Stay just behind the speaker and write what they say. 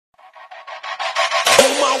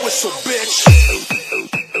my whistle, bitch.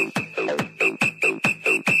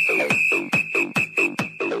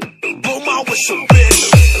 Blow my whistle,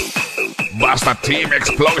 bitch. Basta Team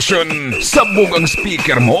Explosion, sabog ang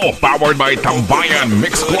speaker mo. Powered by Tambayan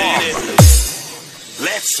Mix Club.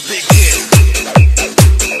 Let's begin.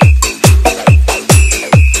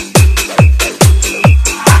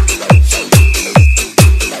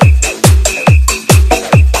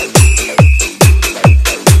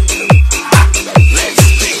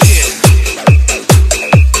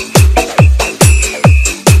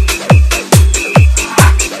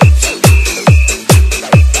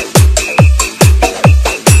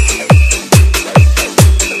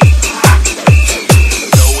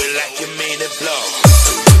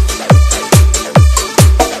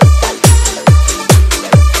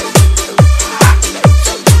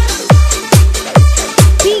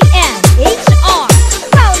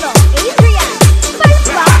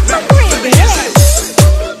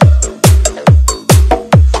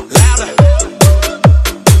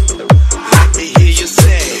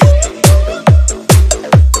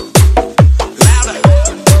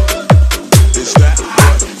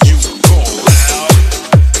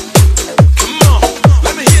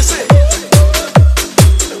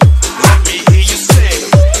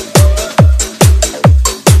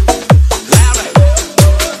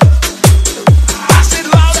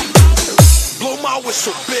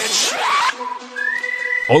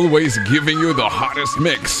 Always giving you the hottest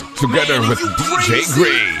mix, together with DJ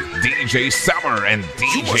Gray, DJ Summer, and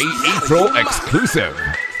DJ April exclusive.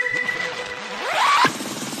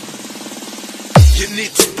 You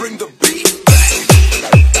need to bring the beat back.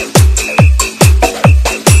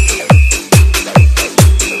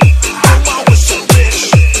 Blow my whistle,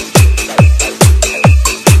 bitch.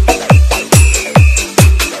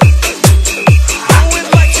 Blow it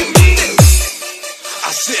like you mean it.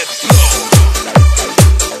 I said blow.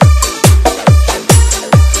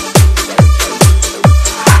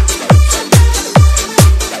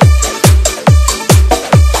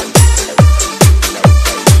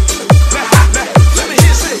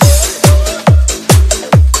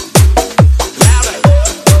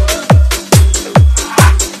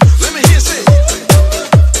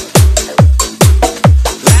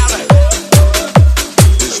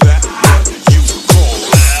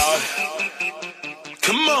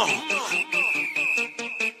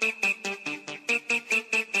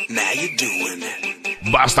 Now you're doing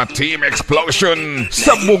it. Basta Team Explosion,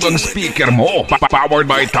 sabog ang speaker mo.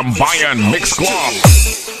 Powered by Tambayan Mix Club.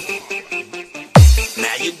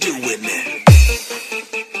 Now you're doing it.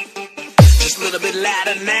 Just a little bit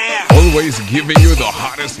louder now. Always giving you the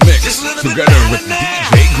hottest mix, together with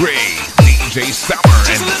DJ Gray, DJ Summer,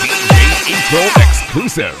 and DJ April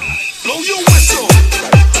exclusive. Blow your whistle.